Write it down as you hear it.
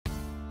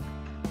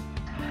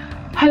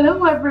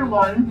Hello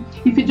everyone,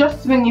 if you're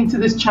just tuning into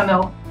this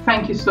channel,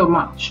 thank you so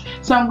much.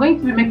 So I'm going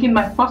to be making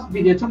my first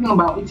video talking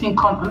about eating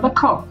corn on the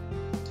cob.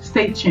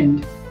 Stay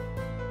tuned.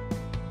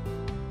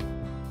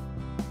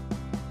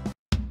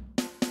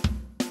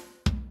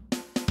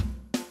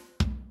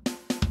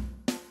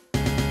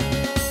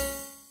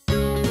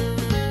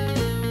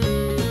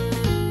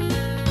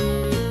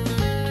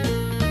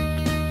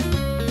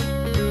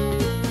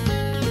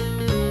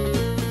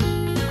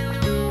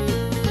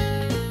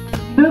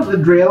 You know the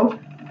drill.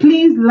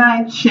 Please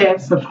like, share,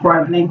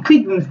 subscribe, and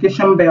click the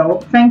notification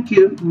bell. Thank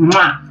you.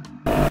 Mwah.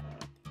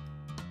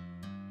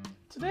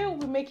 Today we'll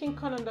be making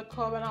corn on the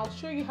cob and I'll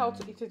show you how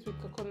to eat it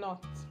with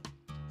coconut.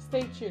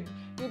 Stay tuned.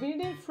 You'll be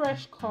needing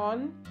fresh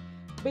corn,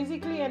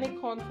 basically any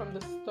corn from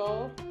the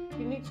store.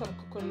 You need some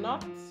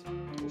coconut.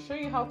 We'll show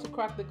you how to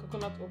crack the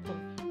coconut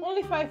open.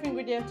 Only 5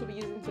 ingredients to be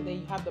using today.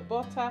 You have the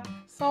butter,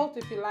 salt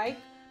if you like,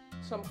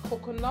 some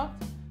coconut,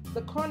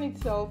 the corn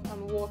itself,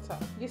 and water.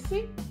 You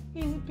see?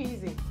 Easy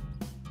peasy.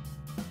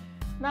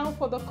 Now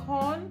for the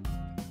corn,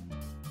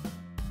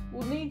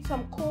 we'll need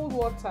some cold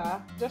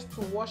water just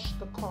to wash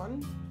the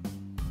corn.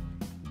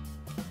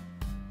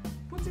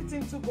 Put it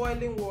into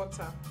boiling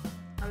water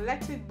and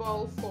let it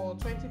boil for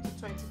 20 to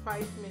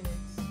 25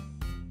 minutes.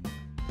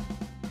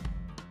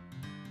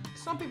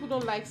 Some people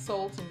don't like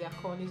salt in their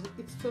corn,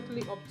 it's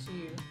totally up to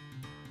you.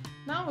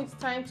 Now it's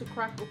time to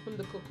crack open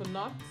the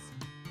coconut.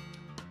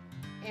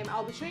 And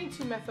I'll be showing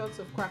 2 methods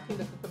of cracking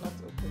the coconut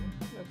open,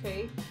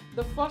 okay?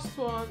 The first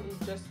one is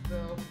just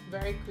the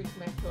very quick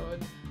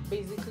method.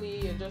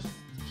 Basically, you're just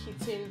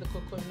hitting the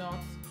coconut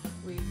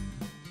with,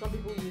 some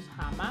people use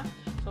hammer,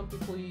 some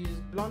people use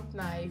blunt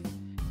knife.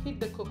 Hit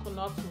the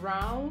coconut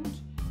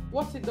round.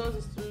 What it does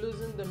is to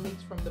loosen the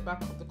meat from the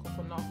back of the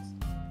coconut.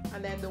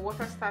 And then the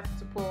water starts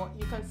to pour.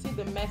 You can see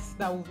the mess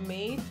that we've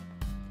made.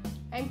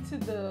 Empty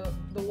the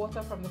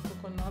water from the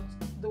coconut.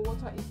 The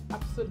water is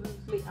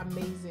absolutely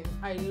amazing.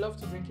 I love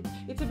to drink it.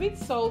 It's a bit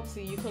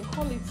salty. You can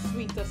call it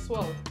sweet as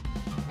well.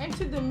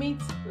 Empty the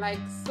meat like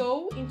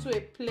so into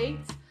a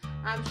plate,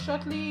 and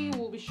shortly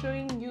we'll be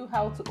showing you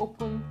how to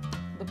open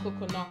the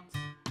coconut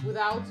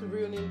without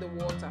ruining the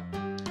water.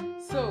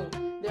 So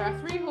there are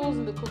 3 holes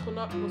in the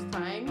coconut most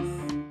times,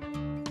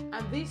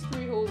 and these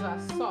 3 holes are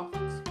soft.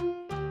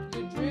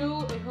 You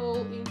drill a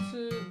hole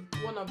into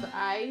one of the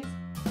eyes,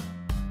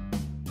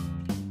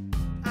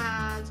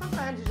 and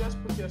sometimes you just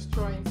put your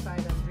straw inside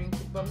and drink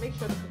it, but make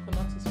sure the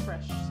coconut is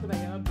fresh so that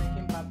you're not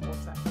drinking bad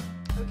water.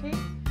 Okay?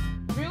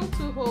 Drill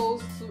 2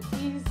 holes to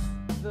ease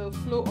the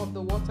flow of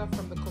the water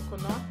from the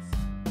coconut,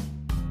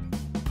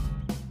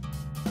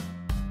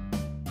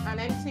 and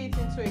empty it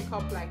into a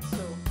cup like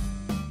so.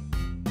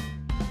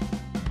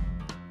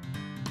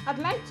 I'd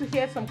like to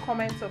hear some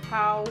comments of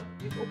how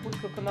you've opened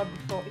coconut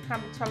before. It can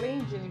be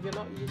challenging if you're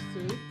not used to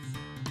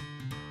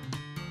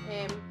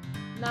it.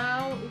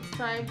 Now it's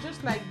time,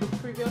 just like the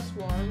previous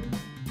one.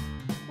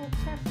 Oh,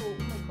 careful!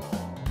 Oh my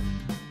gosh!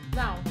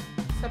 Now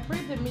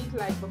separate the meat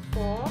like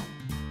before.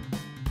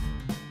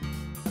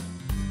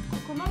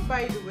 Coconut,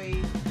 by the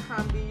way,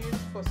 can be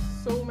used for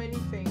so many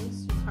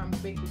things. You can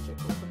bake with your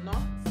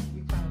coconut.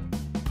 You can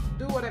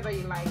do whatever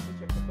you like with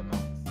your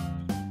coconut.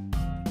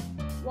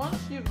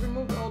 Once you've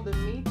removed all the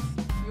meat,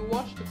 you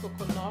wash the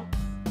coconut.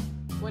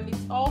 When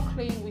it's all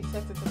clean, we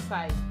set it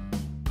aside.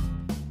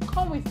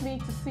 Come with me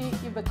to see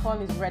if the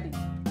corn is ready.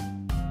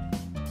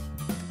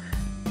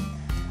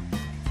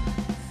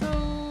 So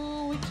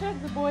we check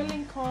the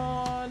boiling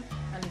corn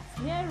and it's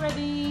near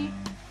ready.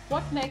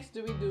 What next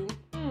do we do?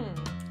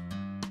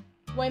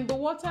 When the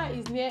water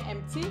is near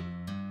empty,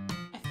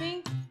 I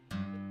think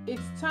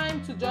it's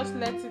time to just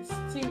let it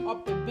steam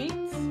up a bit.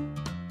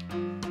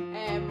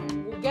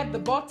 We'll get the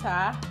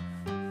butter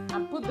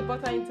and put the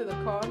butter into the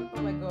corn.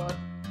 Oh my god,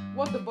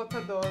 what the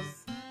butter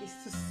does is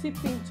to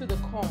seep into the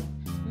corn.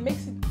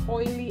 Makes it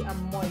oily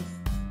and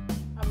moist.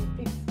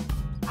 It's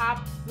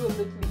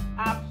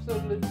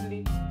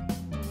absolutely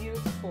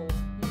beautiful.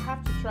 You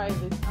have to try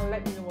this and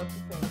let me know what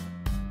you think.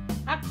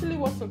 Actually,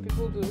 what some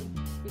people do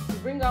is to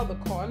bring out the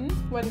corn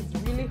when it's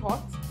really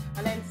hot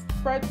and then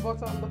spread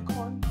butter on the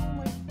corn. Oh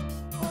my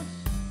gosh!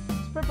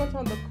 Spread butter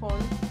on the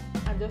corn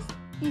and just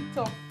eat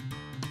off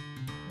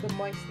the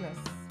moistness.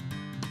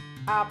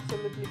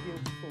 Absolutely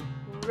beautiful.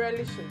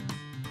 Relish it.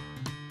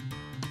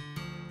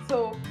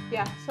 So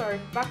yeah, sorry,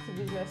 back to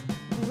business.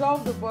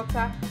 Dissolve the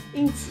butter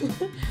into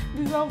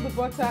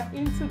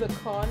the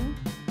corn,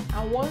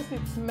 and once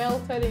it's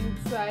melted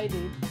inside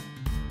it,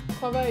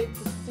 cover it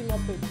to steam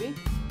up a bit,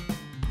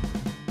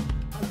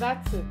 and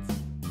that's it.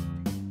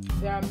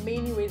 There are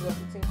many ways of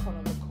eating corn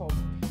on the cob.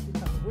 You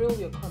can grill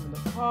your corn on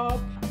the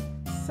cob,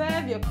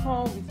 serve your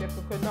corn with your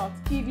coconut.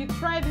 If you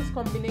try this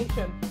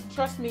combination,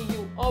 trust me,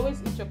 you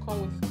always eat your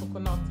corn with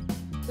coconut.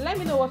 Let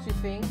me know what you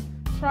think.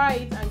 Try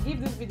it and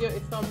give this video a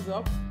thumbs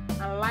up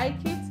and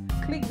like it.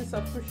 Click the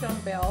subscription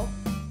bell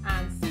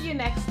and see you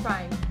next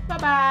time. Bye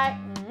bye.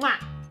 Mwah.